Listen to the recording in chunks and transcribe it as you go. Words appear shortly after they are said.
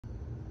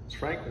It's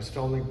Frank with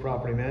Stonelink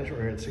Property Management.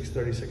 We're here at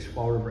 636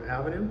 Fall River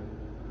Avenue,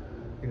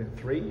 Unit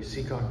 3,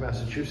 Seekonk,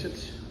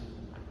 Massachusetts.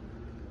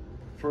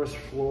 First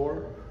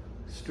floor,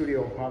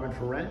 studio apartment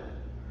for rent.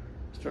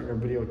 Starting our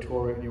video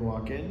tour right when you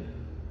walk in.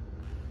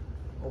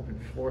 Open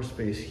floor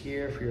space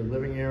here for your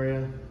living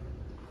area.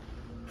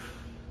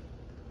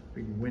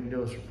 Big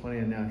windows for plenty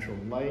of natural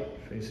light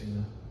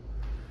facing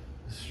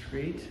the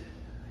street.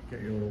 Got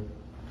your little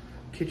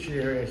kitchen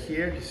area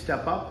here to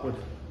step up with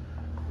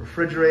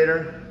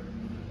refrigerator,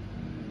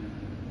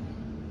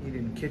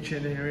 heated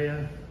kitchen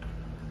area,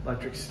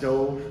 electric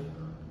stove,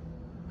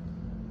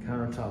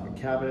 countertop and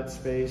cabinet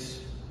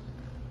space,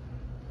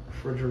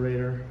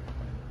 refrigerator.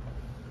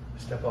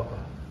 Step up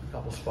a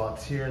couple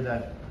spots here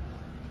that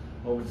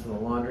opens to the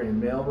laundry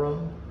and mail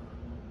room,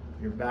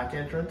 your back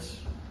entrance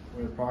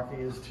where the parking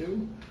is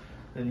too.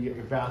 Then you get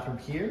your bathroom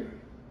here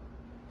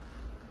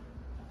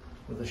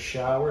with a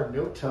shower,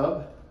 no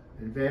tub,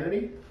 and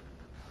vanity.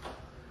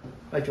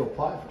 I'd like to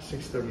apply for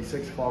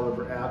 636 Fall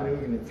River Avenue,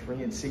 Unit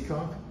 3 in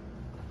Seekonk.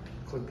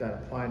 Click that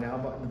Apply Now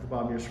button at the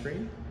bottom of your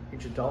screen.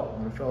 Each adult will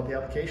want to fill out the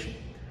application.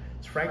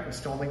 It's Frank with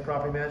Stonelink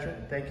Property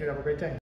Management. Thank you and have a great day.